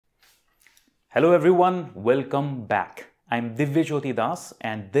Hello everyone, welcome back. I'm 𝑓𝑬𝑗yoti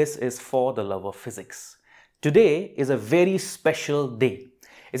and this is For the Love of Physics. Today is a very special day.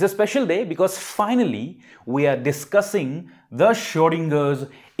 It's a special day because finally we are discussing the Schrödinger's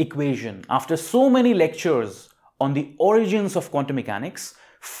equation. After so many lectures on the origins of quantum mechanics,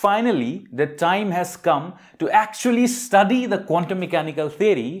 finally the time has come to actually study the quantum mechanical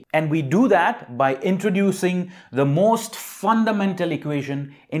theory, and we do that by introducing the most fundamental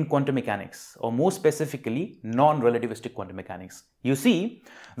equation in quantum mechanics, or more specifically non-relativistic quantum mechanics. You see,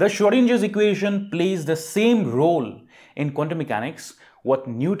 the Schrödinger's equation plays the same role in quantum mechanics what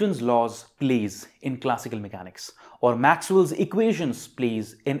Newton's laws plays in classical mechanics, or Maxwell's equations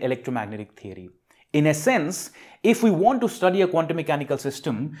plays in electromagnetic theory. In a sense, if we want to study a quantum mechanical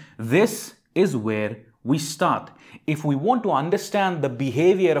system, this is where we start. If we want to understand the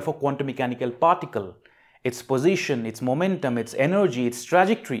behavior of a quantum mechanical particle, its position, its momentum, its energy, its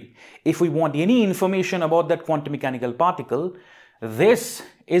trajectory, if we want any information about that quantum mechanical particle, this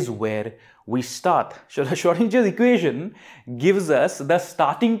is where we start. So the Schrödinger's equation gives us the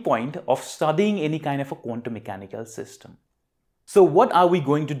starting point of studying any kind of a quantum mechanical system. So what are we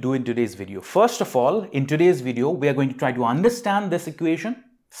going to do in today's video? First of all, in today's video, we are going to try to understand this equation.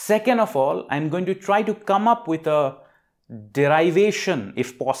 Second of all, I'm going to try to come up with a derivation,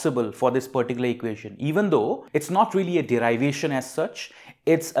 if possible, for this particular equation. Even though it's not really a derivation as such,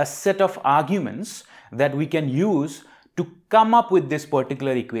 it's a set of arguments that we can use to come up with this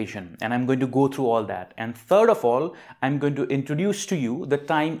particular equation, and I'm going to go through all that. And third of all, I'm going to introduce to you the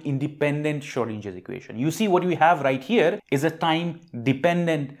time-independent Schrödinger's equation. You see, what we have right here is a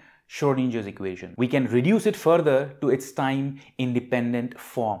time-dependent Schrödinger's equation. We can reduce it further to its time-independent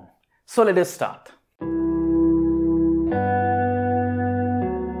form. So let us start.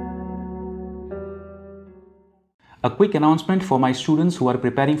 A quick announcement for my students who are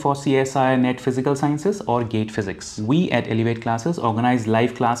preparing for CSIR NET Physical Sciences or GATE Physics. We at Elevate Classes organize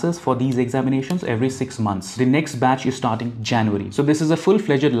live classes for these examinations every 6 months. The next batch is starting January. So this is a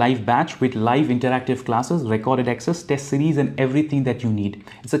full-fledged live batch with live interactive classes, recorded access, test series and everything that you need.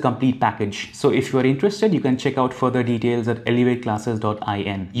 It's a complete package. So if you are interested, you can check out further details at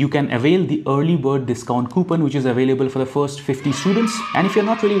elevateclasses.in. You can avail the early bird discount coupon which is available for the first 50 students. And if you're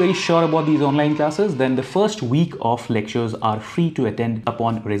not really very sure about these online classes, then the first week of lectures are free to attend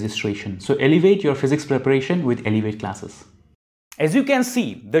upon registration. So elevate your physics preparation with Elevate Classes. As you can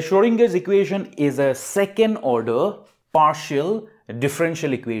see, the Schrödinger's equation is a second order partial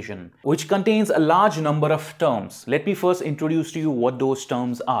differential equation which contains a large number of terms. Let me first introduce to you what those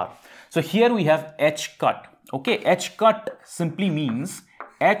terms are. So here we have h cut. Okay, h cut simply means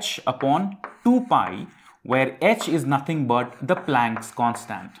h upon 2 pi, where h is nothing but the Planck's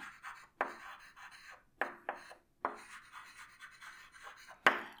constant.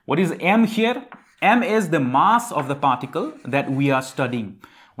 What is m here? M is the mass of the particle that we are studying.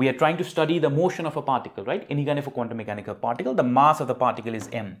 We are trying to study the motion of a particle, right? Any kind of a quantum mechanical particle, the mass of the particle is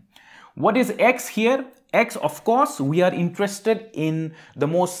m. What is x here? X, of course, we are interested in the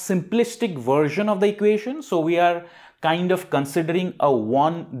most simplistic version of the equation. So we are kind of considering a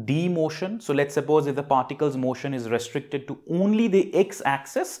 1D motion. So let's suppose if the particle's motion is restricted to only the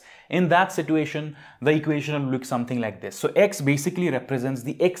x-axis, in that situation, the equation will look something like this. So x basically represents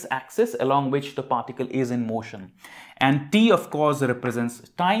the x-axis along which the particle is in motion. And t, of course, represents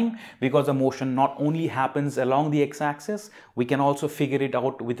time, because the motion not only happens along the x-axis, we can also figure it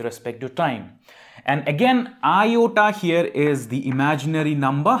out with respect to time. And again, iota here is the imaginary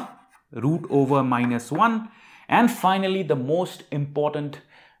number, root over -1. And finally, the most important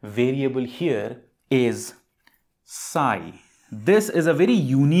variable here is psi. This is a very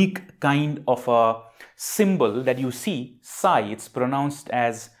unique kind of a symbol that you see, psi. It's pronounced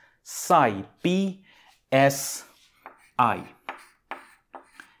as psi, P-S-I.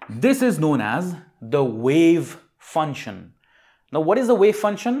 This is known as the wave function. Now, what is the wave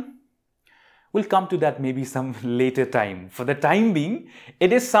function? We'll come to that maybe some later time. For the time being,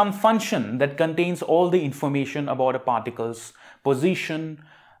 it is some function that contains all the information about a particle's position,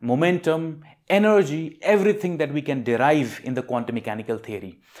 momentum, energy, everything that we can derive in the quantum mechanical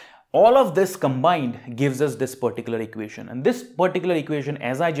theory. All of this combined gives us this particular equation. And this particular equation,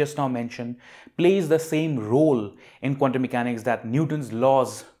 as I just now mentioned, plays the same role in quantum mechanics that Newton's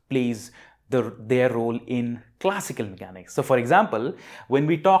laws plays their role in classical mechanics. So for example, when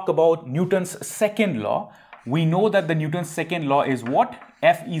we talk about Newton's second law, we know that the Newton's second law is what?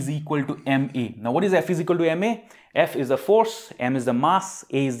 F is equal to ma. Now what is F is equal to ma? F is the force, m is the mass,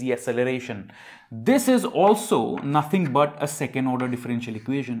 a is the acceleration. This is also nothing but a second order differential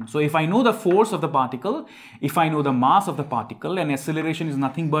equation. So if I know the force of the particle, if I know the mass of the particle, and acceleration is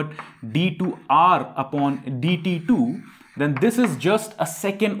nothing but d2r upon dt2, then this is just a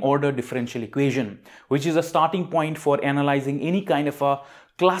second order differential equation, which is a starting point for analyzing any kind of a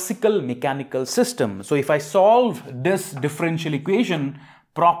classical mechanical system. So if I solve this differential equation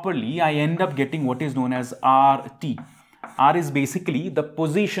properly, I end up getting what is known as RT. R is basically the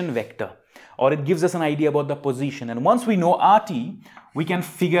position vector, or it gives us an idea about the position. And once we know RT, we can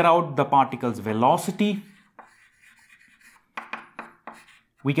figure out the particle's velocity.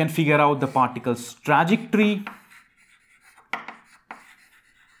 We can figure out the particle's trajectory.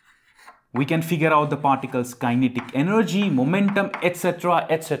 We can figure out the particle's kinetic energy, momentum, etc.,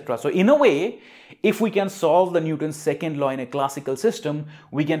 etc. So in a way, if we can solve the Newton's second law in a classical system,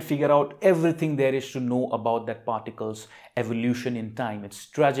 we can figure out everything there is to know about that particle's evolution in time, its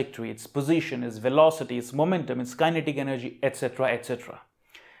trajectory, its position, its velocity, its momentum, its kinetic energy, etc., etc.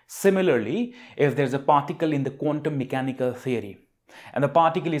 Similarly, if there's a particle in the quantum mechanical theory, and the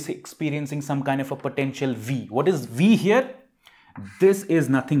particle is experiencing some kind of a potential V. What is V here? This is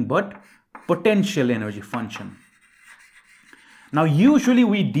nothing but potential energy function. Now usually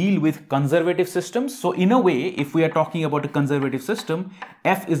we deal with conservative systems. So in a way, if we are talking about a conservative system,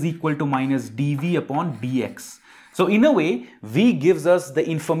 F is equal to minus dV upon dx. So in a way, V gives us the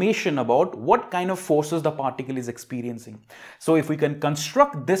information about what kind of forces the particle is experiencing. So if we can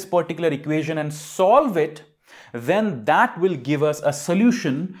construct this particular equation and solve it, then that will give us a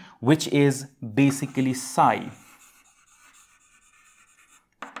solution which is basically psi.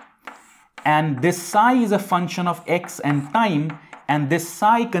 And this psi is a function of x and time, and this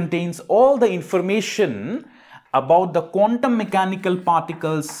psi contains all the information about the quantum mechanical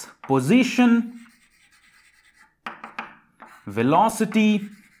particle's position, velocity,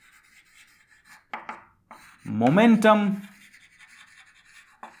 momentum,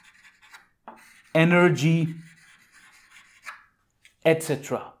 energy,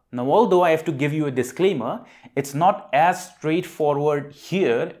 etc. Now, although I have to give you a disclaimer, it's not as straightforward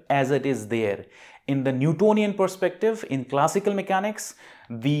here as it is there. In the Newtonian perspective, in classical mechanics,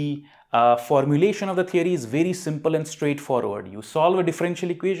 the formulation of the theory is very simple and straightforward. You solve a differential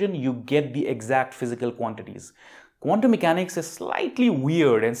equation, you get the exact physical quantities. Quantum mechanics is slightly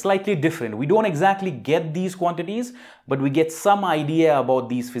weird and slightly different. We don't exactly get these quantities, but we get some idea about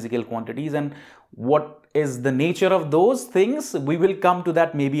these physical quantities, and what is the nature of those things, we will come to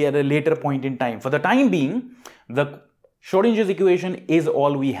that maybe at a later point in time. For the time being, the Schrödinger's equation is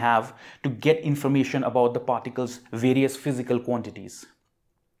all we have to get information about the particle's various physical quantities.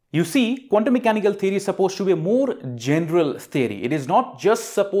 You see, quantum mechanical theory is supposed to be a more general theory. It is not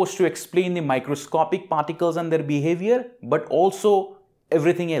just supposed to explain the microscopic particles and their behavior, but also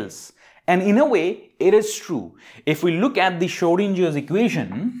everything else. And in a way, it is true. If we look at the Schrödinger's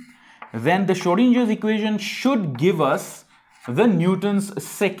equation, then the Schrödinger's equation should give us the Newton's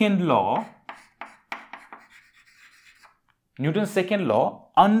second law. Newton's second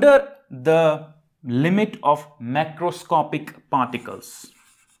law under the limit of macroscopic particles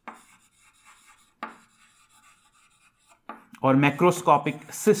or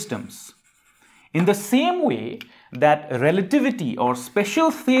macroscopic systems. In the same way that relativity or special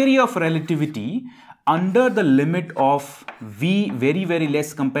theory of relativity under the limit of v very, very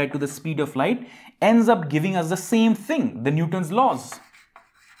less compared to the speed of light ends up giving us the same thing, the Newton's laws.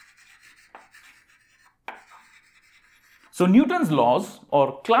 So Newton's laws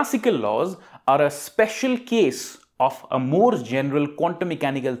or classical laws are a special case of a more general quantum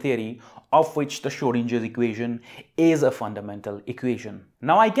mechanical theory, of which the Schrödinger's equation is a fundamental equation.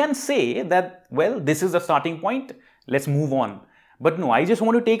 Now I can say that, well, this is the starting point, let's move on. But no, I just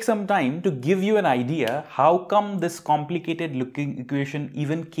want to take some time to give you an idea how come this complicated looking equation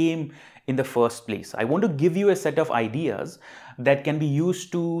even came in the first place. I want to give you a set of ideas that can be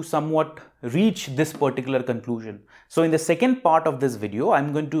used to somewhat reach this particular conclusion. So in the second part of this video,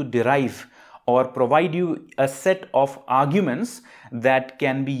 I'm going to derive or provide you a set of arguments that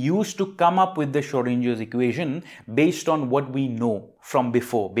can be used to come up with the Schrödinger's equation based on what we know from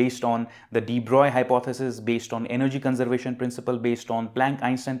before, based on the de Broglie hypothesis, based on energy conservation principle, based on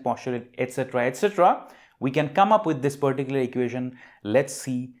Planck-Einstein postulate, etc., etc. We can come up with this particular equation. Let's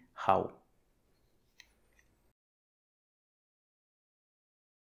see how.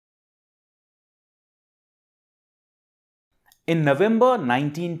 In November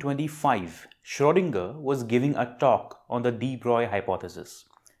 1925, Schrödinger was giving a talk on the de Broglie hypothesis.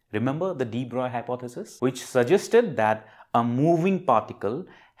 Remember the de Broglie hypothesis, which suggested that a moving particle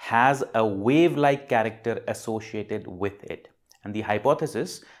has a wave-like character associated with it. And the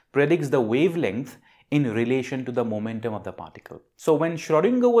hypothesis predicts the wavelength in relation to the momentum of the particle. So when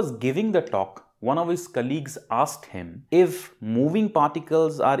Schrödinger was giving the talk, one of his colleagues asked him, if moving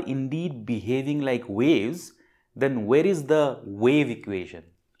particles are indeed behaving like waves, then where is the wave equation?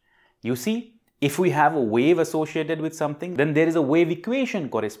 You see, if we have a wave associated with something, then there is a wave equation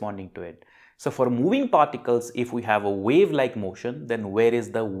corresponding to it. So for moving particles, if we have a wave-like motion, then where is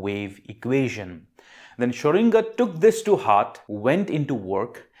the wave equation? Then Schrödinger took this to heart, went into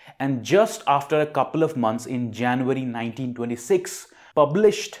work, and just after a couple of months in January 1926,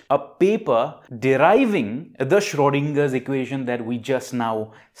 published a paper deriving the Schrödinger's equation that we just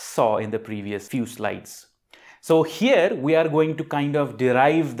now saw in the previous few slides. So here we are going to kind of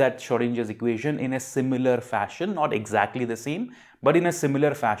derive that Schrödinger's equation in a similar fashion, not exactly the same, but in a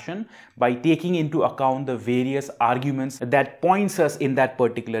similar fashion by taking into account the various arguments that points us in that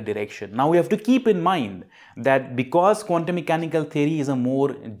particular direction. Now we have to keep in mind that because quantum mechanical theory is a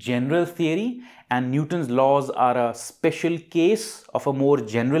more general theory and Newton's laws are a special case of a more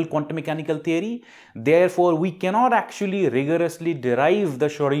general quantum mechanical theory, therefore we cannot actually rigorously derive the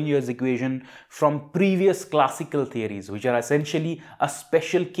Schrödinger's equation from previous classical theories, which are essentially a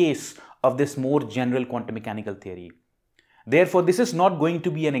special case of this more general quantum mechanical theory. Therefore, this is not going to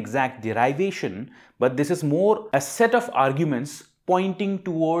be an exact derivation, but this is more a set of arguments pointing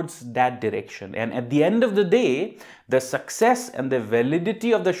towards that direction. And at the end of the day, the success and the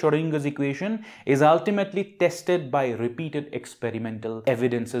validity of the Schrödinger's equation is ultimately tested by repeated experimental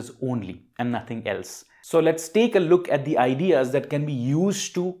evidences only and nothing else. So let's take a look at the ideas that can be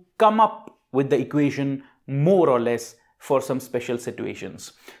used to come up with the equation more or less for some special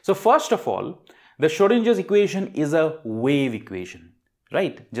situations. So first of all, the Schrödinger's equation is a wave equation,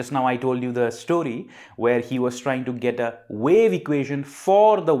 right? Just now I told you the story where he was trying to get a wave equation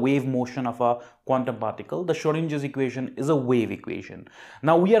for the wave motion of a quantum particle. The Schrödinger's equation is a wave equation.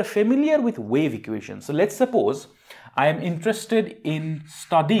 Now we are familiar with wave equations. So let's suppose I am interested in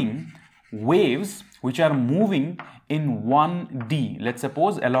studying waves which are moving in 1D. Let's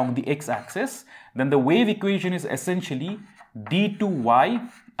suppose along the x-axis. Then the wave equation is essentially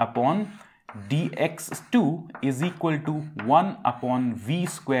d2y upon dx2 is equal to 1 upon v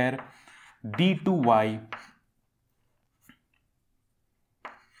square d2y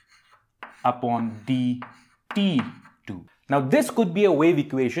upon dt2. Now this could be a wave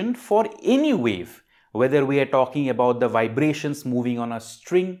equation for any wave, whether we are talking about the vibrations moving on a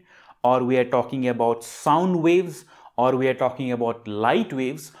string, or we are talking about sound waves, or we are talking about light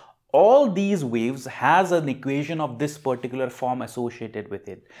waves. All these waves has an equation of this particular form associated with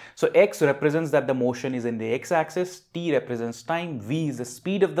it. So x represents that the motion is in the x-axis, t represents time, v is the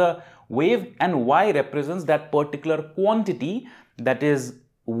speed of the wave, and y represents that particular quantity that is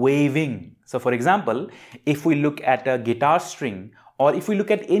waving. So for example, if we look at a guitar string, or if we look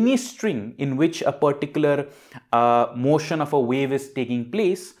at any string in which a particular motion of a wave is taking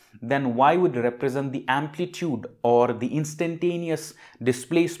place, then y would represent the amplitude or the instantaneous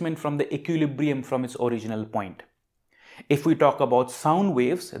displacement from the equilibrium from its original point. If we talk about sound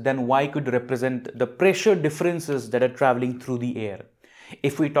waves, then y could represent the pressure differences that are traveling through the air.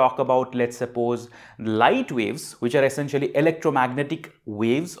 If we talk about, let's suppose, light waves, which are essentially electromagnetic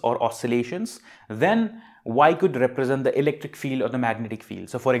waves or oscillations, then y could represent the electric field or the magnetic field.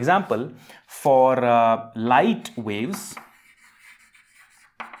 So for example, for light waves,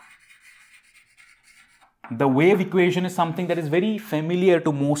 the wave equation is something that is very familiar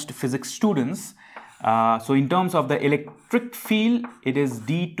to most physics students. So in terms of the electric field, it is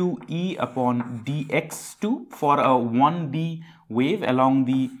d2e upon dx2 for a 1D wave along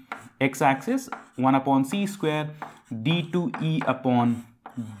the x-axis, 1 upon c square d2e upon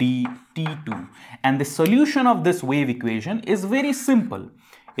dt2. And the solution of this wave equation is very simple.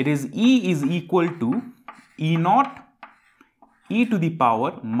 It is E is equal to E naught e to the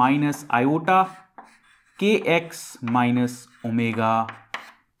power minus iota kx minus omega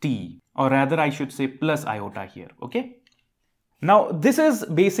t, or rather I should say plus iota here, okay? Now this is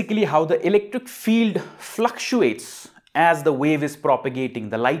basically how the electric field fluctuates as the wave is propagating,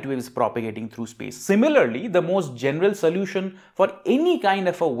 the light wave is propagating through space. Similarly, the most general solution for any kind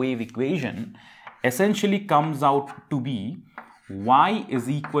of a wave equation essentially comes out to be y is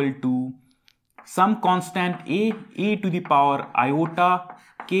equal to some constant a to the power iota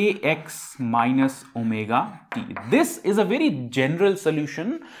kx minus omega t. This is a very general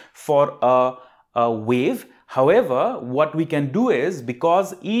solution for a wave. However, what we can do is,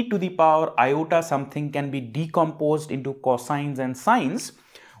 because e to the power iota something can be decomposed into cosines and sines,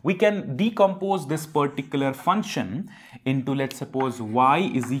 we can decompose this particular function into, let's suppose,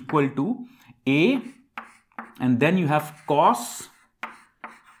 y is equal to a, and then you have cos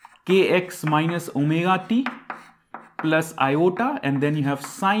kx minus omega t plus iota, and then you have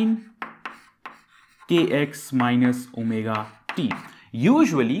sine kx minus omega t.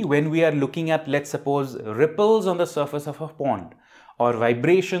 Usually when we are looking at, let's suppose, ripples on the surface of a pond or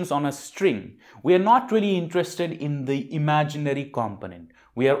vibrations on a string, we are not really interested in the imaginary component.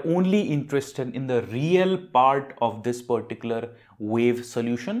 We are only interested in the real part of this particular wave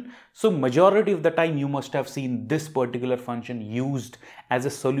solution. So majority of the time you must have seen this particular function used as a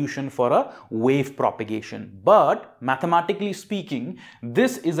solution for a wave propagation. But mathematically speaking,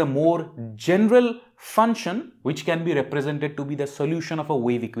 this is a more general function which can be represented to be the solution of a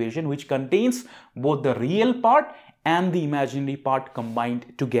wave equation, which contains both the real part and the imaginary part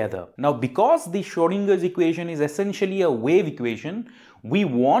combined together. Now, because the Schrödinger's equation is essentially a wave equation, we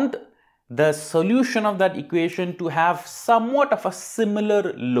want the solution of that equation to have somewhat of a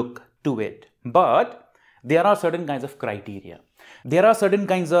similar look to it. But there are certain kinds of criteria. There are certain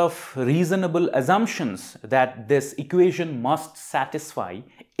kinds of reasonable assumptions that this equation must satisfy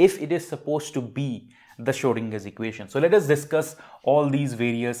if it is supposed to be the Schrödinger's equation. So let us discuss all these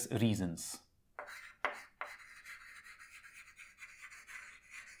various reasons.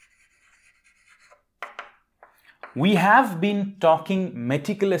 We have been talking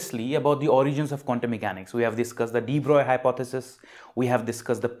meticulously about the origins of quantum mechanics. We have discussed the de Broglie hypothesis. We have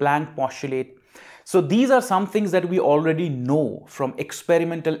discussed the Planck postulate. So these are some things that we already know from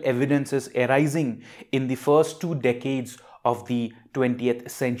experimental evidences arising in the first 2 decades of the 20th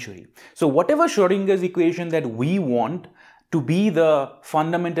century. So whatever Schrödinger's equation that we want to be the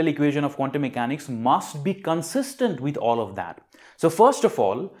fundamental equation of quantum mechanics must be consistent with all of that. So first of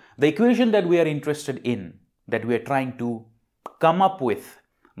all, the equation that we are interested in, that we are trying to come up with,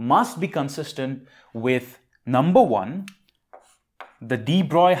 must be consistent with, number one, the de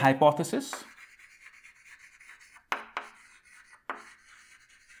Broglie hypothesis,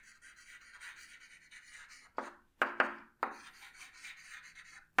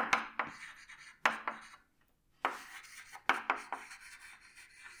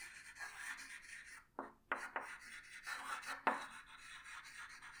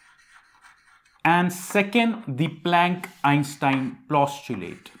 and second, the Planck-Einstein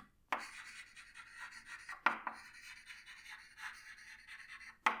postulate.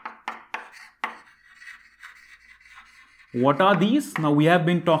 What are these? Now we have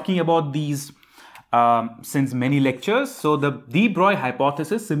been talking about these since many lectures. So the de Broglie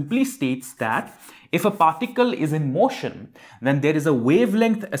hypothesis simply states that if a particle is in motion, then there is a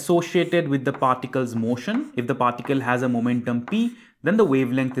wavelength associated with the particle's motion. If the particle has a momentum p, then the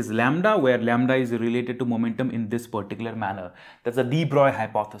wavelength is lambda, where lambda is related to momentum in this particular manner. That's the de Broglie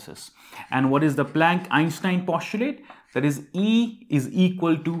hypothesis. And what is the Planck-Einstein postulate? That is, E is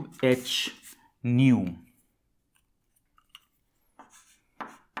equal to h nu.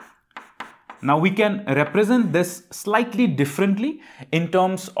 Now we can represent this slightly differently in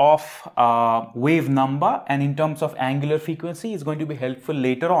terms of wave number and in terms of angular frequency. It's going to be helpful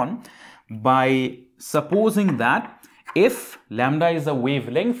later on by supposing that if lambda is the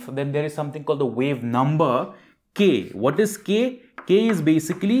wavelength, then there is something called the wave number k. What is k? K is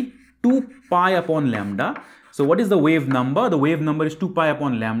basically 2 pi upon lambda. So what is the wave number? The wave number is 2 pi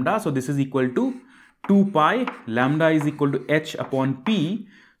upon lambda. So this is equal to 2 pi. Lambda is equal to h upon p.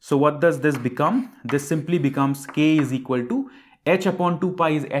 So what does this become? This simply becomes k is equal to h upon 2 pi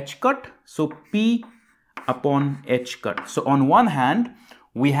is h cut. So p upon h cut. So on one hand,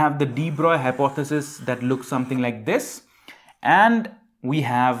 we have the de Broglie hypothesis that looks something like this. And we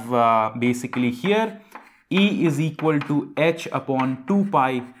have basically here E is equal to h upon 2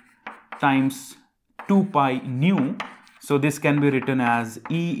 pi times 2 pi nu. So this can be written as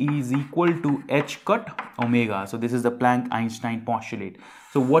E is equal to h cut omega. So this is the Planck-Einstein postulate.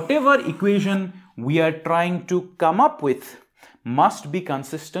 So whatever equation we are trying to come up with must be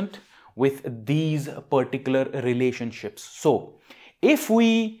consistent with these particular relationships. So if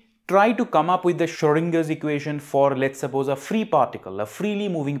we try to come up with the Schrödinger's equation for, let's suppose, a free particle, a freely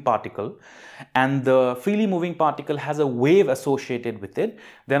moving particle, and the freely moving particle has a wave associated with it,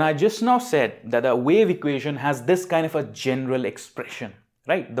 then I just now said that a wave equation has this kind of a general expression,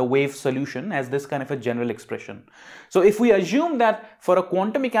 right? The wave solution has this kind of a general expression. So if we assume that for a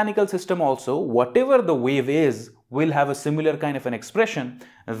quantum mechanical system also, whatever the wave is will have a similar kind of an expression,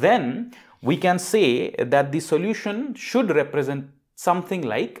 then we can say that the solution should represent something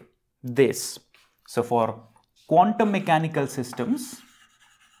like this. So for quantum mechanical systems,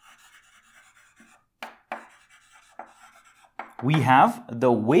 we have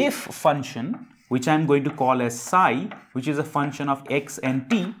the wave function, which I'm going to call as psi, which is a function of x and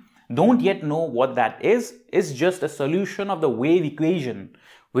t. Don't yet know what that is. It's just a solution of the wave equation,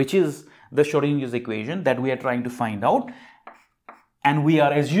 which is the Schrödinger's equation that we are trying to find out. And we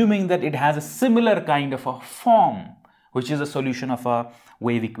are assuming that it has a similar kind of a form, which is a solution of a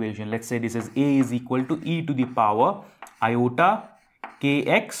wave equation. Let's say this is A is equal to e to the power iota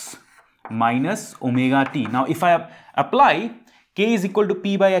kx minus omega t. Now, if I apply k is equal to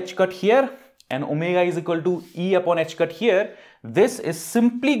p by h cut here and omega is equal to e upon h cut here, this is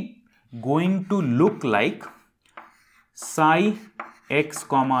simply going to look like psi x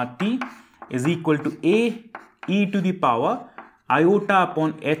comma t is equal to a e to the power iota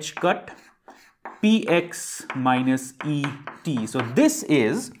upon h cut px minus et. So this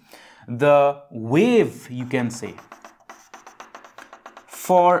is the wave, you can say,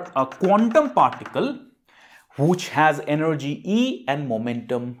 for a quantum particle which has energy E and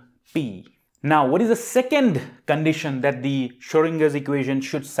momentum P. Now, what is the second condition that the Schrödinger's equation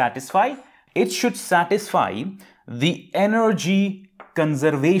should satisfy? It should satisfy the energy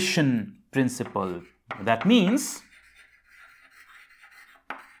conservation principle. That means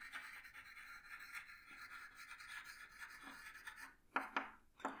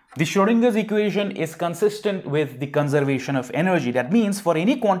the Schrödinger's equation is consistent with the conservation of energy. That means for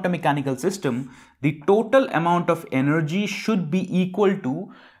any quantum mechanical system, the total amount of energy should be equal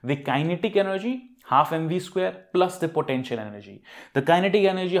to the kinetic energy, half mv square, plus the potential energy. The kinetic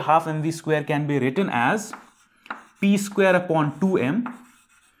energy, half mv square, can be written as p square upon 2m,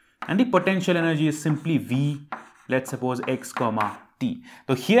 and the potential energy is simply v, let's suppose x comma t.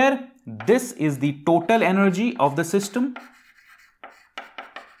 So here, this is the total energy of the system.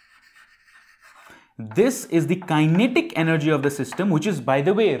 This is the kinetic energy of the system, which is, by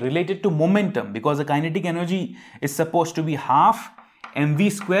the way, related to momentum, because the kinetic energy is supposed to be half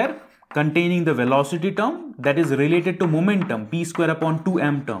mv square containing the velocity term that is related to momentum, p square upon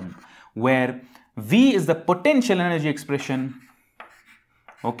 2m term, where v is the potential energy expression,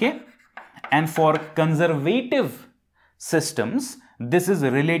 okay? And for conservative systems, this is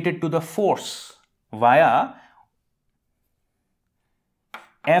related to the force via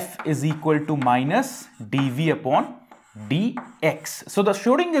F is equal to minus dv upon dx. So the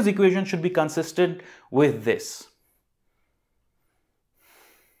Schrödinger's equation should be consistent with this.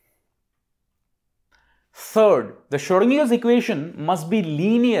 Third, the Schrödinger's equation must be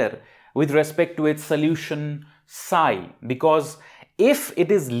linear with respect to its solution psi, because if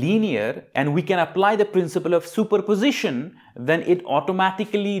it is linear and we can apply the principle of superposition, then it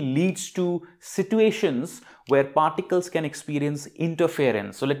automatically leads to situations where particles can experience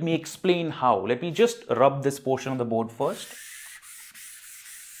interference. So let me explain how. Let me just rub this portion of the board first.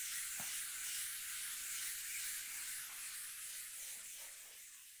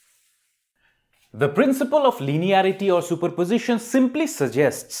 The principle of linearity or superposition simply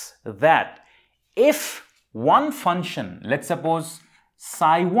suggests that if one function, let's suppose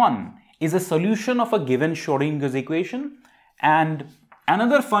psi1, is a solution of a given Schrödinger's equation, and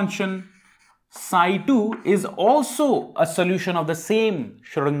another function psi2 is also a solution of the same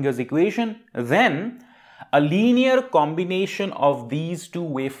Schrödinger's equation, then a linear combination of these two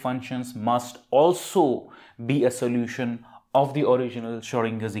wave functions must also be a solution of the original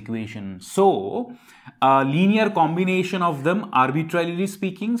Schrödinger's equation. So, a linear combination of them, arbitrarily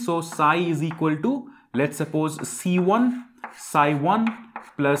speaking, so psi is equal to, let's suppose, C1 psi1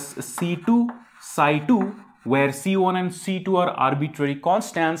 plus C2 psi2, where C1 and C2 are arbitrary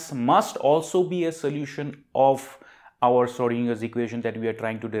constants, must also be a solution of our Schrödinger's equation that we are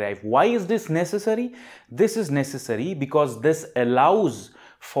trying to derive. Why is this necessary? This is necessary because this allows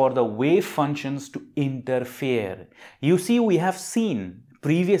for the wave functions to interfere. You see, we have seen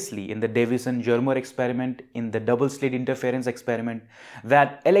previously in the Davison-Germer experiment, in the double-slit interference experiment,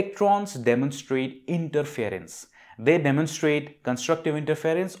 that electrons demonstrate interference. They demonstrate constructive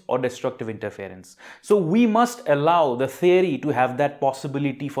interference or destructive interference. So we must allow the theory to have that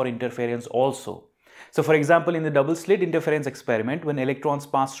possibility for interference also. So for example, in the double slit interference experiment, when electrons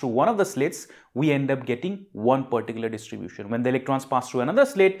pass through one of the slits, we end up getting one particular distribution. When the electrons pass through another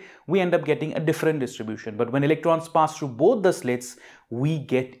slit, we end up getting a different distribution. But when electrons pass through both the slits, we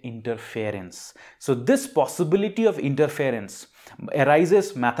get interference. So this possibility of interference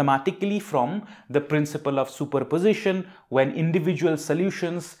arises mathematically from the principle of superposition, when individual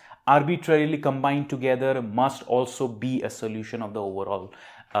solutions arbitrarily combined together must also be a solution of the overall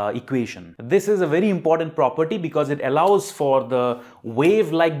equation. This is a very important property because it allows for the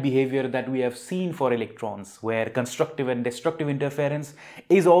wave-like behavior that we have seen for electrons, where constructive and destructive interference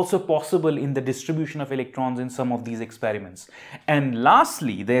is also possible in the distribution of electrons in some of these experiments. And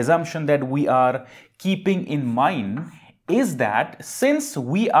lastly, the assumption that we are keeping in mind is that since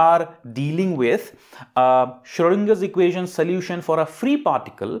we are dealing with Schrödinger's equation solution for a free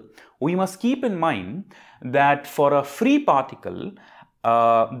particle, we must keep in mind that for a free particle,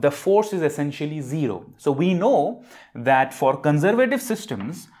 the force is essentially zero. So we know that for conservative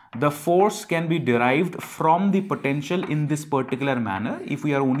systems, the force can be derived from the potential in this particular manner if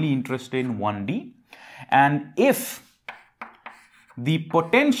we are only interested in 1D. And if the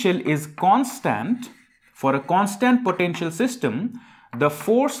potential is constant, for a constant potential system, the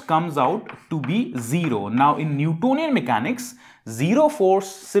force comes out to be zero. Now in Newtonian mechanics, zero force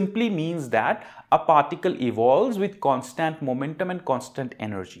simply means that a particle evolves with constant momentum and constant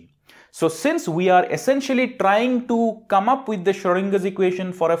energy. So since we are essentially trying to come up with the Schrödinger's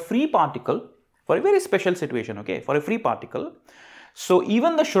equation for a free particle, for a very special situation, okay, for a free particle, so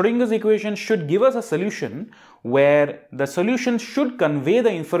even the Schrödinger's equation should give us a solution where the solution should convey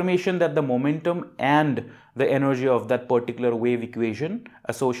the information that the momentum and the energy of that particular wave equation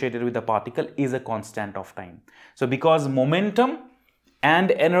associated with the particle is a constant of time. So because momentum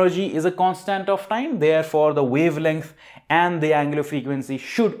and energy is a constant of time, therefore the wavelength and the angular frequency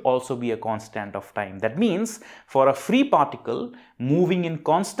should also be a constant of time. That means for a free particle moving in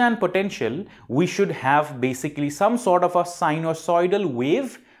constant potential, we should have basically some sort of a sinusoidal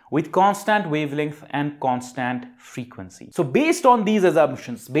wave with constant wavelength and constant frequency. So based on these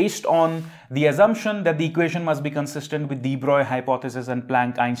assumptions, based on the assumption that the equation must be consistent with de Broglie hypothesis and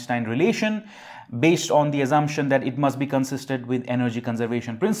Planck-Einstein relation, based on the assumption that it must be consistent with energy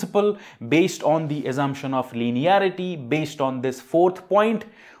conservation principle, based on the assumption of linearity, based on this fourth point,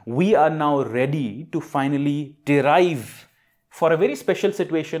 we are now ready to finally derive for a very special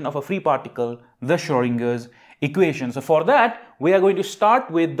situation of a free particle, the Schrödinger's equation. So for that, we are going to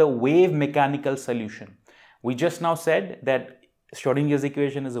start with the wave mechanical solution. We just now said that Schrödinger's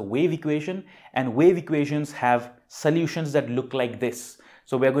equation is a wave equation, and wave equations have solutions that look like this.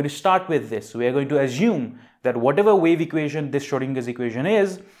 So we are going to start with this. We are going to assume that whatever wave equation this Schrödinger's equation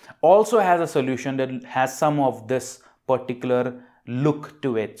is also has a solution that has some of this particular look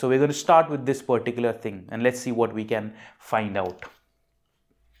to it. So we're going to start with this particular thing and let's see what we can find out.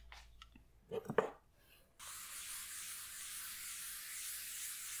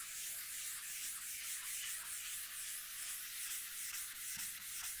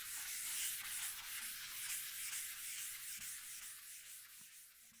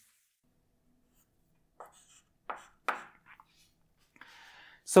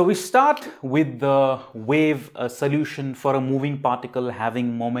 So we start with the wave solution for a moving particle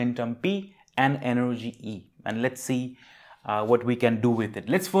having momentum P and energy E. And let's see what we can do with it.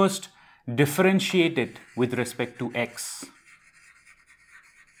 Let's first differentiate it with respect to x.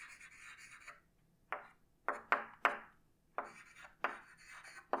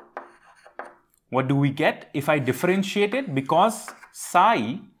 What do we get if I differentiate it? Because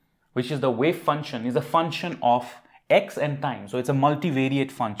psi, which is the wave function, is a function of x and time. So it's a multivariate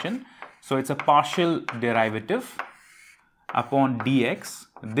function. So it's a partial derivative upon dx.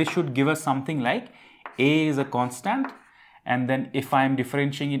 This should give us something like a is a constant. And then if I am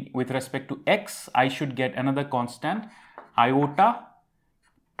differentiating it with respect to x, I should get another constant iota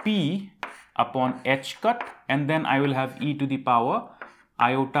p upon h cut. And then I will have e to the power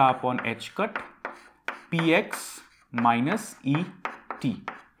iota upon h cut px minus et.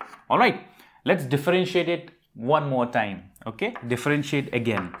 All right, let's differentiate it one more time. Okay, differentiate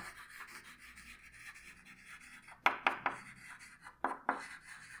again.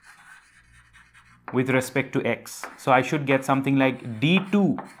 With respect to x. So I should get something like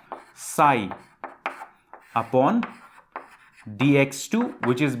d2 psi upon dx2,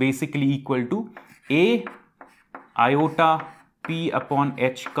 which is basically equal to a iota p upon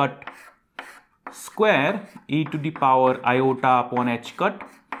h cut square e to the power iota upon h cut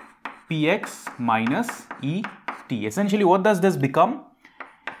px minus et. Essentially, what does this become?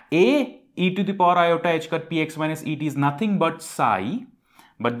 A e to the power iota h cut px minus et is nothing but psi.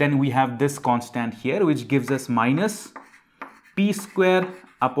 But then we have this constant here, which gives us minus p square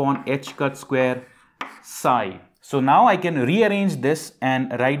upon h cut square psi. So now I can rearrange this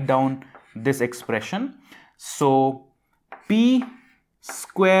and write down this expression. So p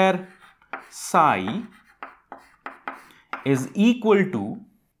square psi is equal to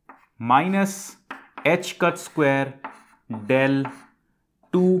minus h cut square del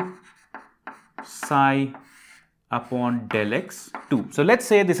 2 psi upon del x2. So let's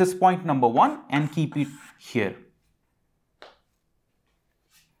say this is point number 1 and keep it here.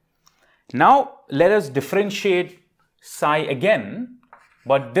 Now let us differentiate psi again,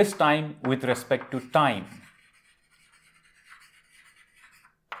 but this time with respect to time.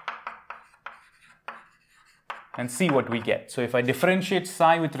 And see what we get. So if I differentiate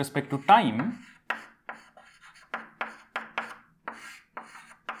psi with respect to time,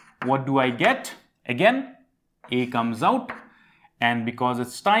 what do I get? Again, A comes out, and because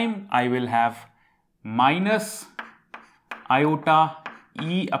it's time, I will have minus iota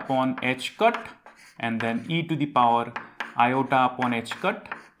e upon h cut, and then e to the power iota upon h cut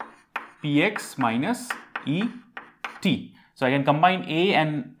px minus e t. So I can combine A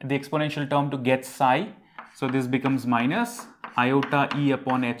and the exponential term to get psi. So this becomes minus iota e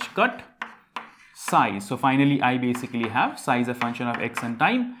upon h cut psi. So finally I basically have psi is a function of x and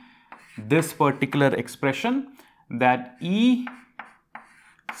time. This particular expression, that e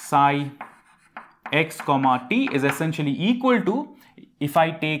psi x comma t is essentially equal to, if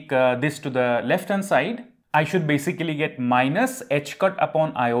I take this to the left hand side, I should basically get minus h cut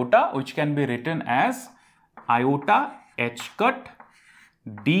upon iota, which can be written as iota h cut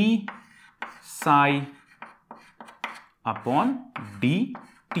d psi upon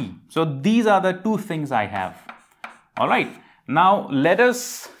dt. So these are the two things I have. Alright, now let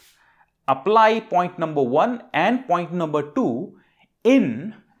us apply point number 1 and point number 2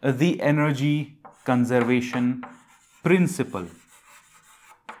 in the energy conservation principle.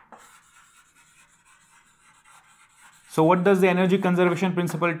 So what does the energy conservation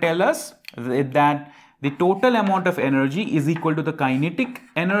principle tell us? That the total amount of energy is equal to the kinetic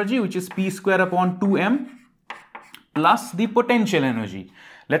energy, which is p square upon 2m, plus the potential energy.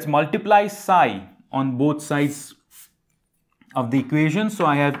 Let's multiply psi on both sides of the equation. So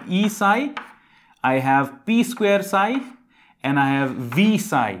I have E psi, I have P square psi, and I have V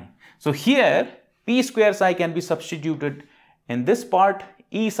psi. So here P square psi can be substituted in this part,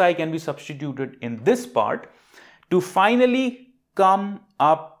 E psi can be substituted in this part to finally come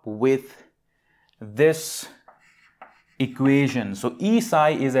up with this equation. So E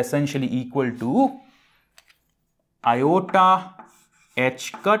psi is essentially equal to iota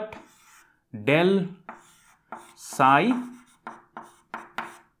h cut del psi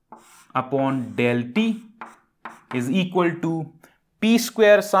upon del t is equal to p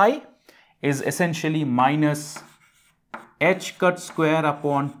square psi is essentially minus h cut square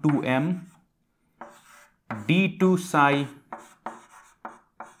upon 2m d2 psi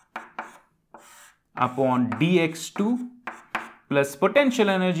upon dx2 plus potential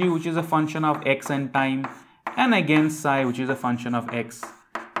energy, which is a function of x and time, and again psi, which is a function of x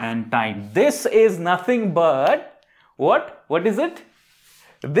and time. This is nothing but what? What is it?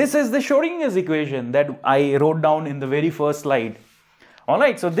 This is the Schrödinger's equation that I wrote down in the very first slide.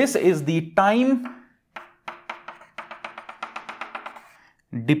 Alright, so this is the time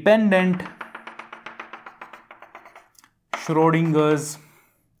dependent Schrödinger's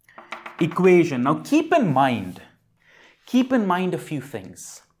equation. Now keep in mind a few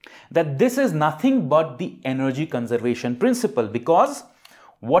things. That this is nothing but the energy conservation principle, because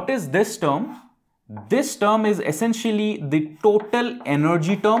what is this term? This term is essentially the total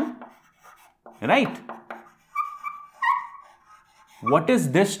energy term, right? What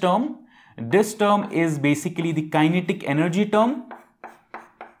is this term? This term is basically the kinetic energy term,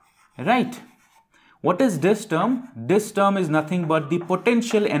 right? What is this term? This term is nothing but the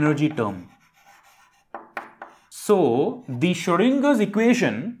potential energy term. So the Schrödinger's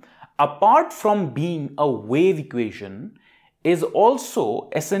equation, apart from being a wave equation, is also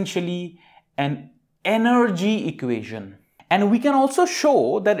essentially an energy equation. And we can also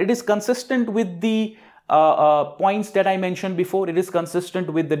show that it is consistent with the points that I mentioned before. It is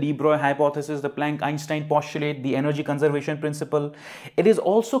consistent with the de Broglie hypothesis, the Planck-Einstein postulate, the energy conservation principle. It is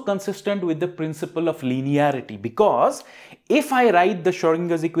also consistent with the principle of linearity, because if I write the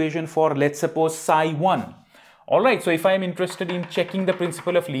Schrödinger's equation for, let's suppose, psi 1, alright, so if I am interested in checking the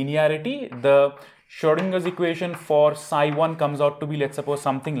principle of linearity, the Schrödinger's equation for psi 1 comes out to be, let's suppose,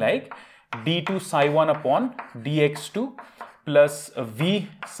 something like d2 psi 1 upon dx2 plus v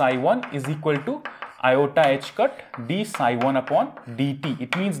psi 1 is equal to iota h cut d psi 1 upon dt.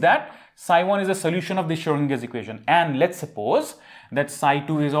 It means that psi 1 is a solution of the Schrödinger's equation, and let's suppose that psi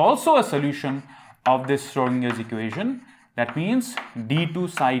 2 is also a solution of this Schrödinger's equation. That means d2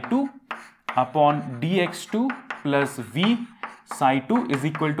 psi 2 upon dx2 plus v psi 2 is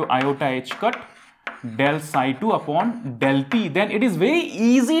equal to iota h cut del psi 2 upon del t. Then it is very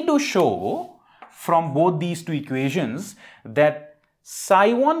easy to show from both these two equations that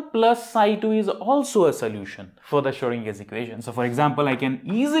psi1 plus psi2 is also a solution for the Schrödinger's equation. So for example, I can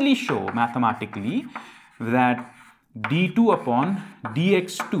easily show mathematically that d2 upon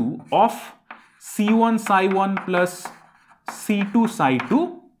dx2 of c1 psi1 plus c2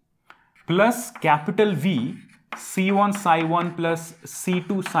 psi2 plus capital V c1 psi1 plus c2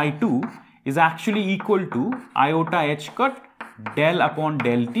 psi2 is actually equal to iota h cut del upon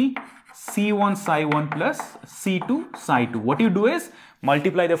del t c1 psi1 plus c2 psi2. What you do is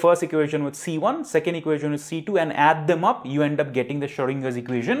multiply the first equation with c1, second equation with c2 and add them up. You end up getting the Schrödinger's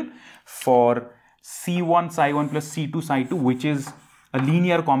equation for c1 psi1 plus c2 psi2, which is a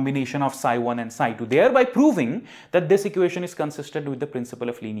linear combination of psi1 and psi2, thereby proving that this equation is consistent with the principle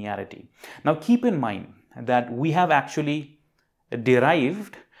of linearity. Now keep in mind that we have actually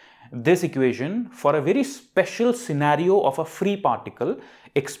derived this equation for a very special scenario of a free particle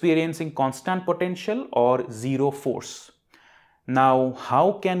experiencing constant potential or zero force. Now,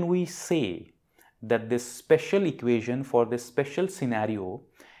 how can we say that this special equation for this special scenario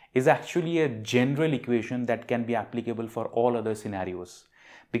is actually a general equation that can be applicable for all other scenarios?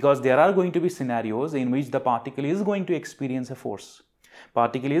 Because there are going to be scenarios in which the particle is going to experience a force,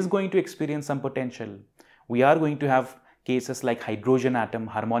 particle is going to experience some potential. We are going to have cases like hydrogen atom,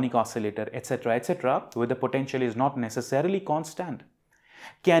 harmonic oscillator, etc., where the potential is not necessarily constant.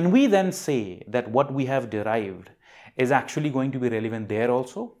 Can we then say that what we have derived is actually going to be relevant there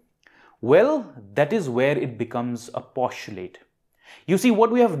also? Well, that is where it becomes a postulate. You see,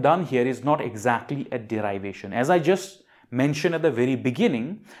 what we have done here is not exactly a derivation. As I just mentioned at the very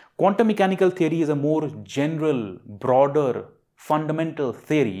beginning, quantum mechanical theory is a more general, broader, fundamental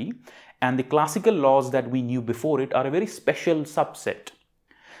theory, and the classical laws that we knew before it are a very special subset.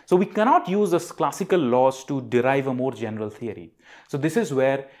 So we cannot use those classical laws to derive a more general theory. So this is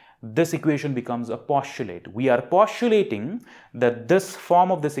where this equation becomes a postulate. We are postulating that this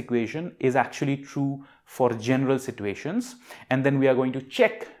form of this equation is actually true for general situations, and then we are going to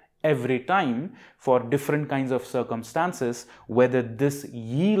check every time for different kinds of circumstances whether this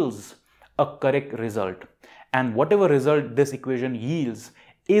yields a correct result, and whatever result this equation yields,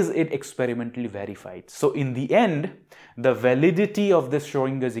 is it experimentally verified? So in the end, the validity of this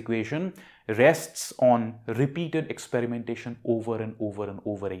Schrödinger's equation rests on repeated experimentation over and over and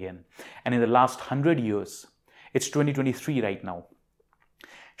over again. And in the last 100 years, it's 2023 right now.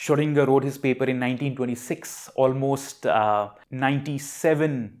 Schrödinger wrote his paper in 1926, almost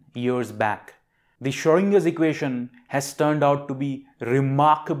 97 years back. The Schrödinger's equation has turned out to be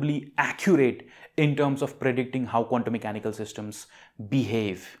remarkably accurate in terms of predicting how quantum mechanical systems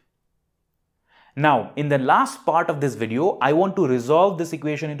behave. Now, in the last part of this video, I want to resolve this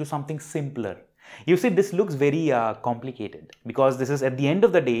equation into something simpler. You see, this looks very complicated because this is, at the end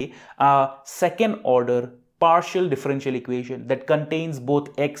of the day, a second order partial differential equation that contains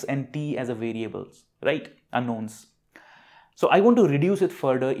both x and t as a variables, right? Unknowns. So I want to reduce it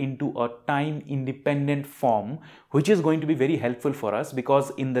further into a time independent form, which is going to be very helpful for us, because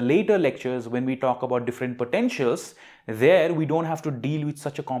in the later lectures when we talk about different potentials, there we don't have to deal with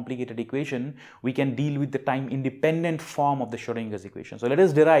such a complicated equation. We can deal with the time independent form of the Schrödinger's equation. So let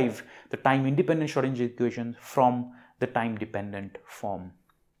us derive the time independent Schrödinger equation from the time dependent form.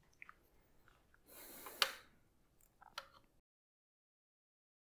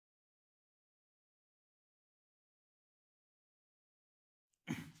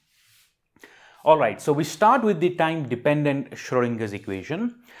 Alright, so we start with the time dependent Schrödinger's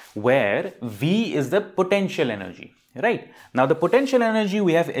equation, where V is the potential energy, right? Now the potential energy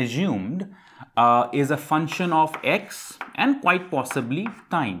we have assumed is a function of x and quite possibly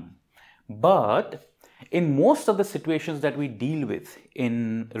time. But in most of the situations that we deal with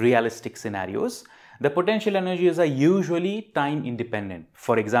in realistic scenarios, the potential energies are usually time independent.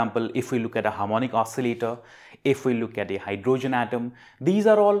 For example, if we look at a harmonic oscillator, if we look at a hydrogen atom, these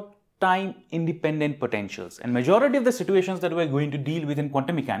are all time independent potentials, and majority of the situations that we are going to deal with in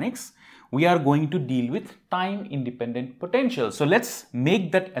quantum mechanics, we are going to deal with time independent potentials. So let's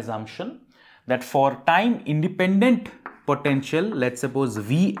make that assumption that for time independent potential, let's suppose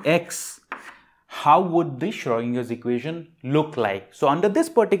Vx, how would the Schrödinger's equation look like? So under this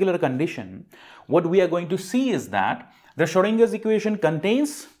particular condition, what we are going to see is that the Schrödinger's equation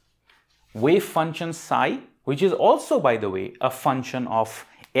contains wave function psi, which is also, by the way, a function of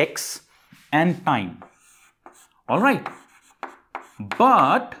x and time. All right,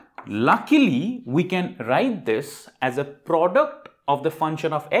 but luckily we can write this as a product of the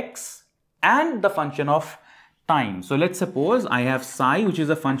function of x and the function of time. So let's suppose I have psi, which is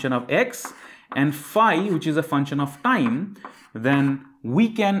a function of x, and phi, which is a function of time, then we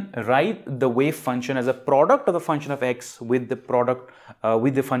can write the wave function as a product of the function of x with the product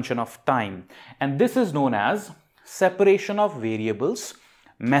with the function of time, and this is known as separation of variables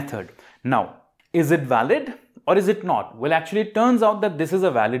method. Now, is it valid or is it not? Well, actually it turns out that this is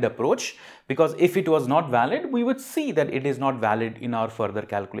a valid approach, because if it was not valid, we would see that it is not valid in our further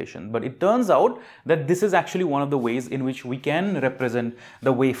calculation. But it turns out that this is actually one of the ways in which we can represent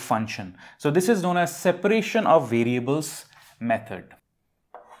the wave function. So this is known as separation of variables method.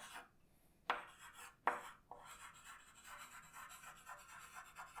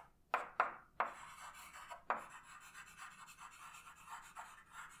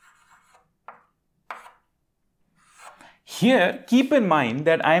 Here, keep in mind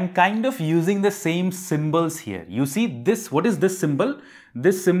that I am kind of using the same symbols here. You see this, what is this symbol?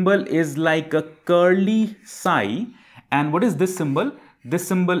 This symbol is like a curly psi, and what is this symbol? This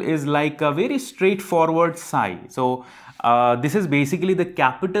symbol is like a very straightforward psi. So this is basically the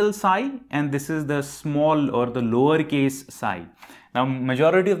capital psi, and this is the small or the lowercase psi. Now,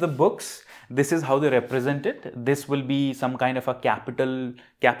 majority of the books, this is how they represent it. This will be some kind of a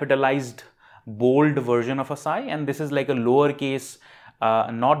capitalized bold version of a psi, and this is like a lowercase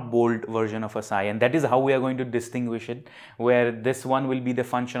not bold version of a psi, and that is how we are going to distinguish it, where this one will be the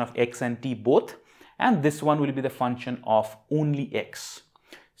function of x and t both, and this one will be the function of only x.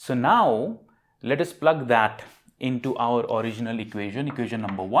 So now let us plug that into our original equation, equation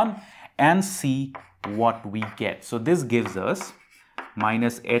number 1, and see what we get. So this gives us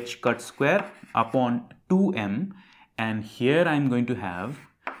minus h cut square upon 2m, and here I am going to have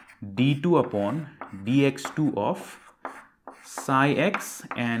d2 upon dx2 of psi x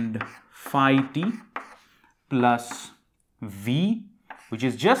and phi t plus v, which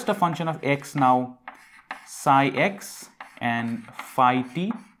is just a function of x now, psi x and phi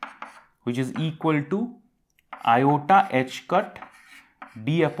t, which is equal to iota h cut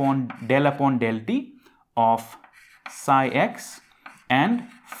d upon del t of psi x and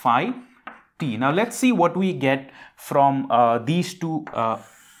phi t. Now let's see what we get from these two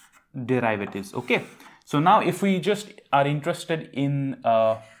derivatives. Okay, so now if we just are interested in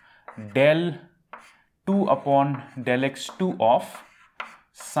del 2 upon del x2 of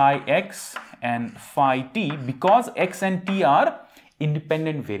psi x and phi t, because x and t are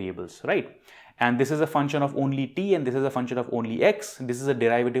independent variables, right? And this is a function of only t and this is a function of only x. This is a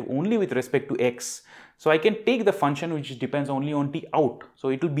derivative only with respect to x. So I can take the function which depends only on t out. So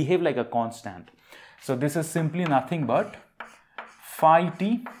it will behave like a constant. So this is simply nothing but phi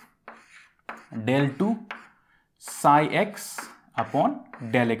t del 2 psi x upon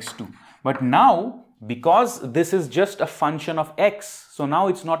del x2. But now, because this is just a function of x, so now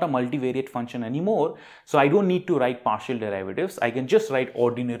it's not a multivariate function anymore. So I don't need to write partial derivatives. I can just write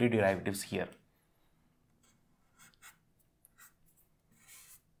ordinary derivatives here.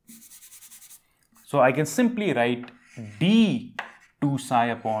 So I can simply write d2 psi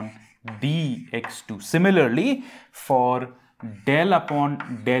upon dx2. Similarly, for del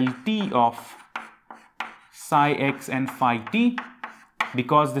upon del t of psi x and phi t,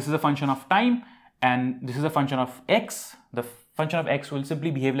 because this is a function of time and this is a function of x, the function of x will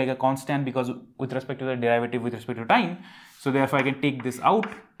simply behave like a constant because with respect to the derivative with respect to time. So therefore I can take this out,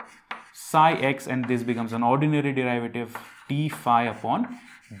 psi x, and this becomes an ordinary derivative t phi upon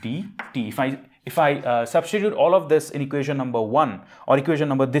dt. If I substitute all of this in equation number 1 or equation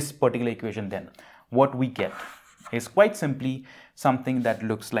number this particular equation, then what we get is quite simply something that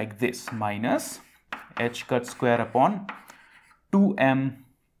looks like this: minus h cut square upon 2m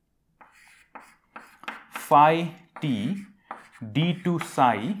phi t d2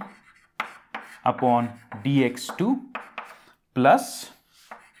 psi upon dx2 plus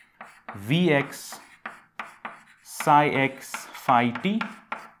vx psi x phi t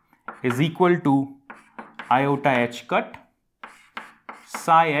is equal to iota h cut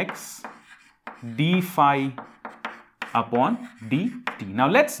psi x d phi upon dt. Now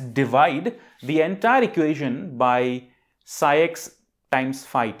let's divide the entire equation by psi x times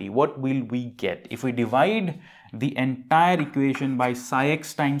phi t. What will we get? If we divide the entire equation by psi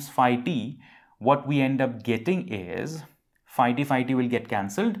x times phi t, what we end up getting is phi t will get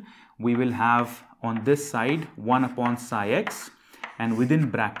cancelled. We will have on this side 1 upon psi x, and within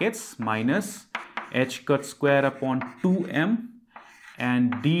brackets minus h cut square upon 2m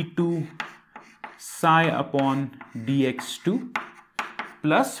and d2 psi upon dx2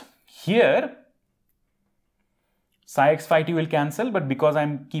 plus, here psi x phi t will cancel, but because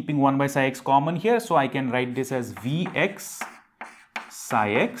I'm keeping 1 by psi x common here, so I can write this as vx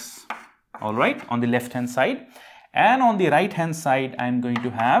psi x, all right, on the left hand side, And on the right hand side, I'm going to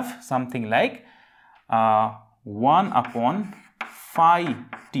have something like 1 upon phi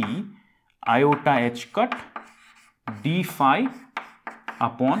t iota h cut d phi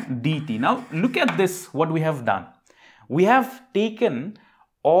upon dt. Now look at this, what we have done. We have taken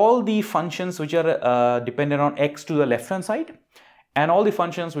all the functions which are dependent on x to the left hand side and all the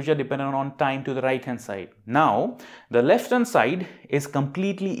functions which are dependent on time to the right hand side. Now the left hand side is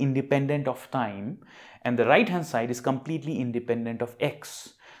completely independent of time and the right hand side is completely independent of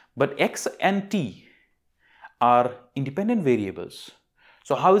x. But x and t are independent variables.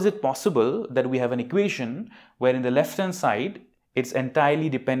 So how is it possible that we have an equation where in the left hand side it's entirely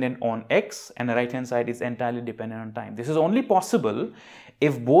dependent on x and the right hand side is entirely dependent on time? This is only possible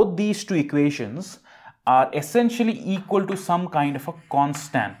if both these two equations are essentially equal to some kind of a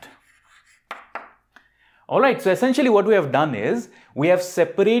constant. Alright, so essentially what we have done is we have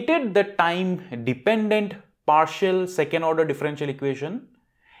separated the time dependent partial second order differential equation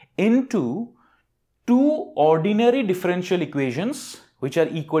into two ordinary differential equations which are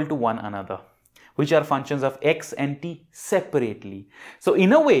equal to one another, which are functions of x and t separately. So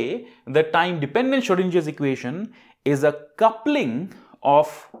in a way, the time dependent Schrödinger's equation is a coupling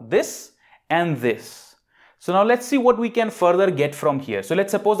of this and this. So now let's see what we can further get from here. So let's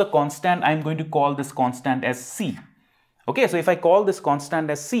suppose a constant, I'm going to call this constant as c. Okay, so if I call this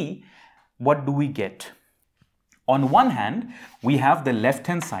constant as c, what do we get? On one hand, we have the left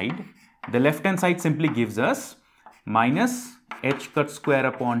hand side. The left hand side simply gives us minus h cut square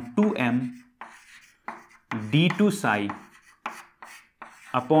upon 2m d2 psi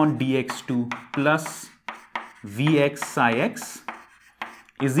upon dx2 plus vx psi x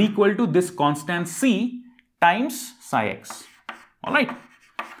is equal to this constant c times psi x. Alright.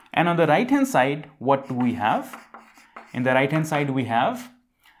 And on the right hand side, what do we have? In the right hand side, we have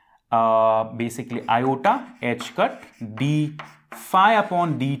basically iota h cut d phi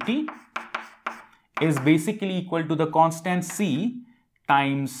upon dt is basically equal to the constant c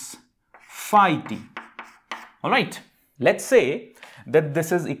times phi t. Alright. Let's say that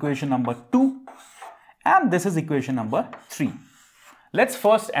this is equation number 2 and this is equation number 3. Let's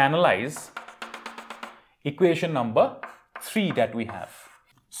first analyze equation number 3 that we have.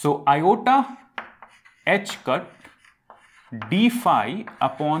 So iota h cut d phi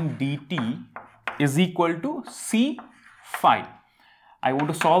upon dt is equal to c phi. I want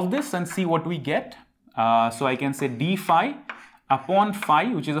to solve this and see what we get. So I can say d phi upon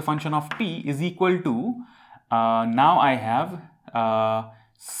phi, which is a function of t, is equal to now I have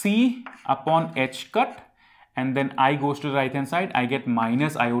c upon h cut, and then I goes to the right hand side. I get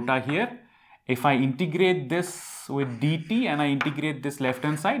minus iota here. If I integrate this with dt and I integrate this left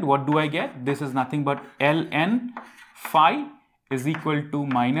hand side, what do I get? This is nothing but ln phi is equal to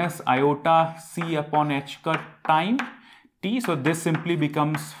minus iota c upon h cut time t. So this simply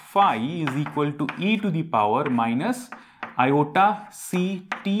becomes phi is equal to e to the power minus iota c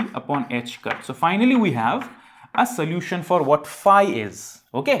t upon h cut. So finally we have a solution for what phi is.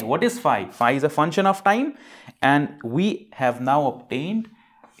 Okay, what is phi? Phi is a function of time and we have now obtained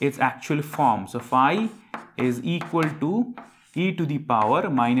its actual form. So phi is equal to e to the power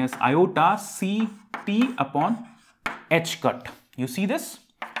minus iota c t upon h cut. You see this?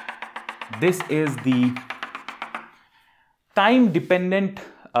 This is the time dependent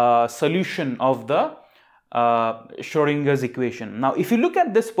solution of the Schrödinger's equation. Now if you look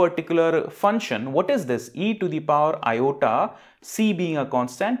at this particular function, what is this? E to the power iota, c being a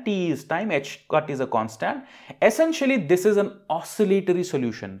constant, t is time, h cut is a constant. Essentially this is an oscillatory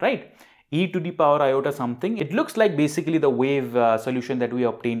solution, right? E to the power iota something. It looks like basically the wave solution that we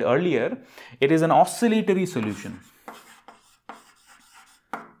obtained earlier. It is an oscillatory solution.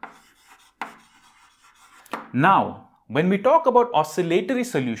 Now when we talk about oscillatory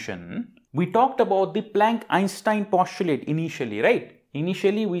solution, we talked about the Planck-Einstein postulate initially, right?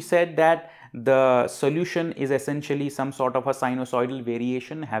 Initially, we said that the solution is essentially some sort of a sinusoidal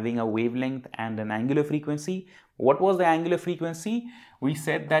variation having a wavelength and an angular frequency. What was the angular frequency? We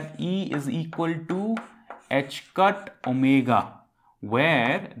said that E is equal to h cut omega,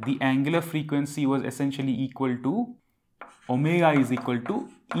 where the angular frequency was essentially equal to omega is equal to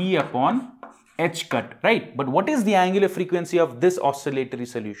E upon h cut, right? But what is the angular frequency of this oscillatory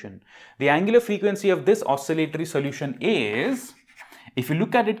solution? The angular frequency of this oscillatory solution is, if you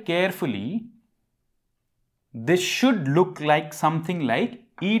look at it carefully, this should look like something like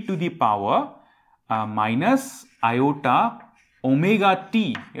e to the power minus iota omega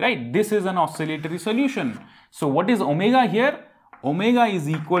t, right? This is an oscillatory solution. So what is omega here? Omega is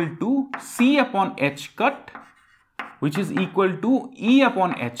equal to c upon h cut, which is equal to e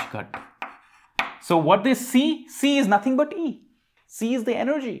upon h cut. So what is C? C is nothing but E. C is the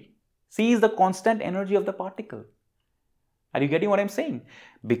energy. C is the constant energy of the particle. Are you getting what I'm saying?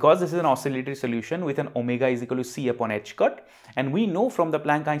 Because this is an oscillatory solution with an omega is equal to C upon h cut, and we know from the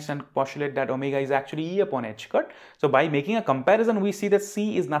Planck-Einstein postulate that omega is actually E upon h cut. So by making a comparison, we see that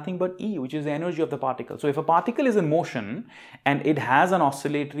C is nothing but E, which is the energy of the particle. So if a particle is in motion and it has an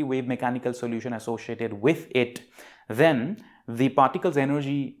oscillatory wave mechanical solution associated with it, then the particle's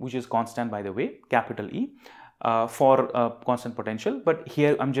energy, which is constant by the way, capital E, for constant potential, but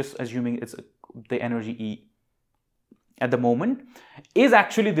here I'm just assuming it's the energy E at the moment, is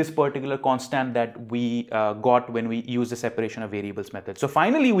actually this particular constant that we got when we use the separation of variables method. So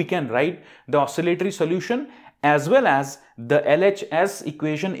finally we can write the oscillatory solution as well as the LHS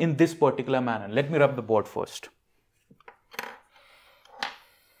equation in this particular manner. Let me rub the board first.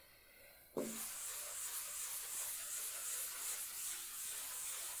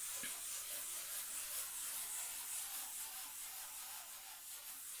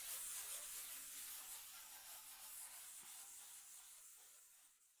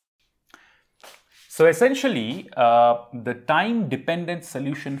 So essentially, the time-dependent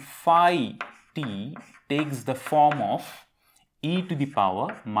solution phi t takes the form of e to the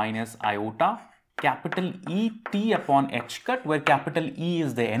power minus iota capital E t upon h cut, where capital E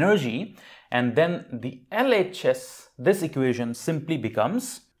is the energy, and then the LHS, this equation simply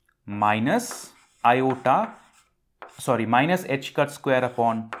becomes minus h cut square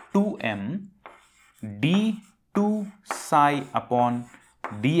upon 2m d2 psi upon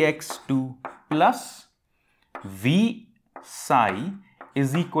dx2 plus V psi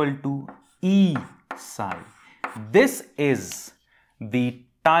is equal to E psi. This is the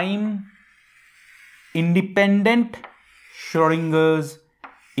time independent Schrödinger's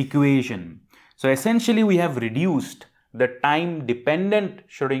equation. So essentially we have reduced the time dependent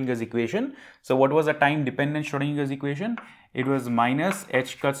Schrödinger's equation. So what was the time dependent Schrödinger's equation? It was minus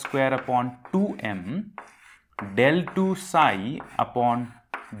h cut square upon 2m del 2 psi upon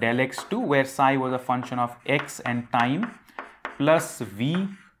del x2, where psi was a function of x and time, plus v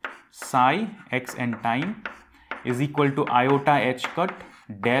psi x and time is equal to iota h cut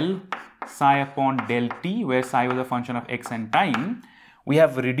del psi upon del t, where psi was a function of x and time. We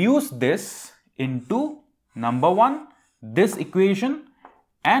have reduced this into number 1, this equation,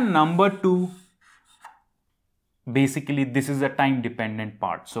 and number 2, basically this is a time dependent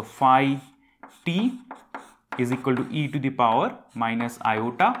part. So phi t is equal to e to the power minus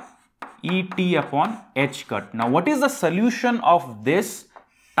iota et upon h cut. Now what is the solution of this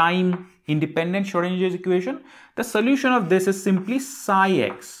time independent Schrödinger's equation? The solution of this is simply psi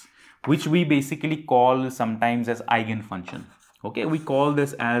x, which we basically call sometimes as eigenfunction. Okay, we call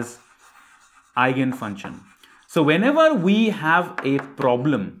this as eigenfunction. So whenever we have a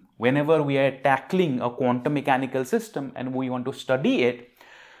problem, whenever we are tackling a quantum mechanical system and we want to study it,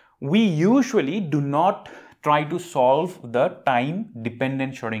 we usually do not try to solve the time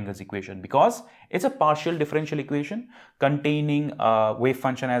dependent Schrödinger's equation, because it's a partial differential equation containing a wave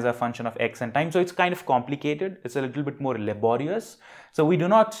function as a function of x and time. So it's kind of complicated. It's a little bit more laborious. So we do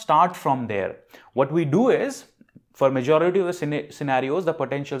not start from there. What we do is, for majority of the scenarios, the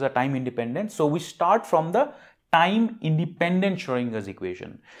potentials are time independent. So we start from the time independent Schrödinger's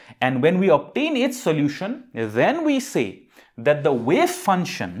equation. And when we obtain its solution, then we say that the wave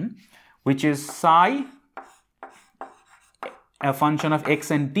function, which is psi, a function of x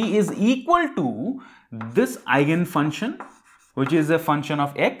and t, is equal to this eigenfunction, which is a function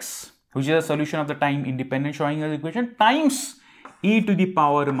of x, which is a solution of the time independent Schrödinger's equation, times e to the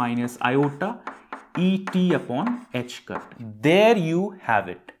power minus iota et upon h cut. There you have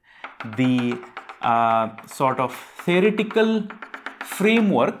it, the sort of theoretical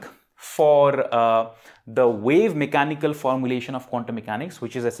framework for the wave mechanical formulation of quantum mechanics,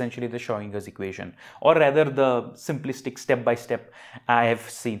 which is essentially the Schrödinger's equation, or rather the simplistic step-by-step I have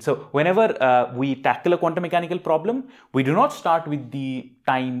seen. So whenever we tackle a quantum mechanical problem, we do not start with the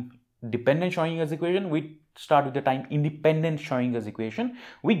time dependent Schrödinger's equation, we start with the time independent Schrödinger's equation.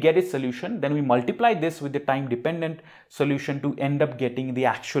 We get its solution, then we multiply this with the time dependent solution to end up getting the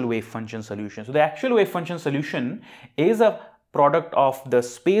actual wave function solution. So the actual wave function solution is a product of the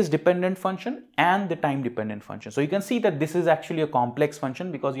space dependent function and the time dependent function. So you can see that this is actually a complex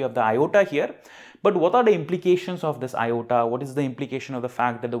function because you have the iota here. But what are the implications of this iota? What is the implication of the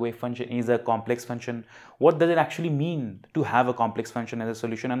fact that the wave function is a complex function? What does it actually mean to have a complex function as a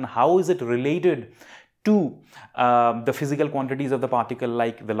solution, and how is it related to the physical quantities of the particle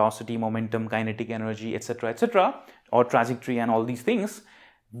like velocity, momentum, kinetic energy, etc., or trajectory and all these things?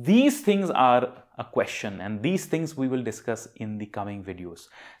 These things are a question, and these things we will discuss in the coming videos.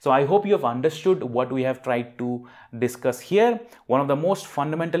 So I hope you have understood what we have tried to discuss here. One of the most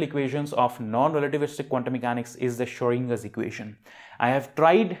fundamental equations of non-relativistic quantum mechanics is the Schrödinger's equation. I have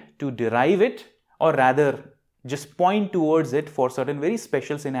tried to derive it, or rather just point towards it for certain very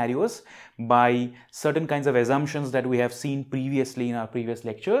special scenarios by certain kinds of assumptions that we have seen previously in our previous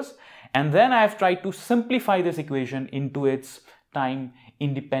lectures. And then I have tried to simplify this equation into its time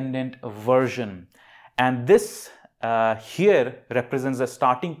independent version, and this here represents the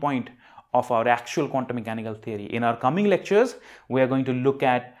starting point of our actual quantum mechanical theory. In our coming lectures, we are going to look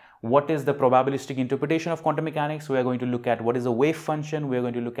at what is the probabilistic interpretation of quantum mechanics. We are going to look at what is a wave function. We are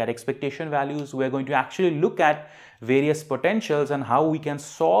going to look at expectation values. We are going to actually look at various potentials and how we can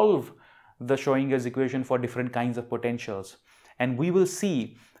solve the Schrödinger's equation for different kinds of potentials. And we will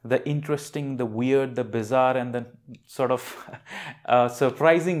see the interesting, the weird, the bizarre, and the sort of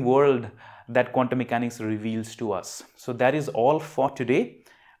surprising world that quantum mechanics reveals to us. So that is all for today.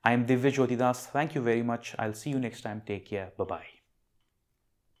 I am Divya Das. Thank you very much. I'll see you next time. Take care. Bye-bye.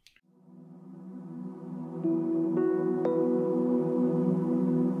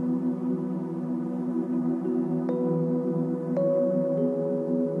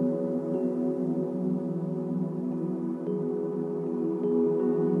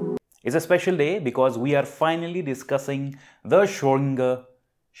 It's a special day because we are finally discussing the Schrödinger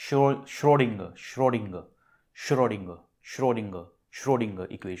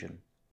equation.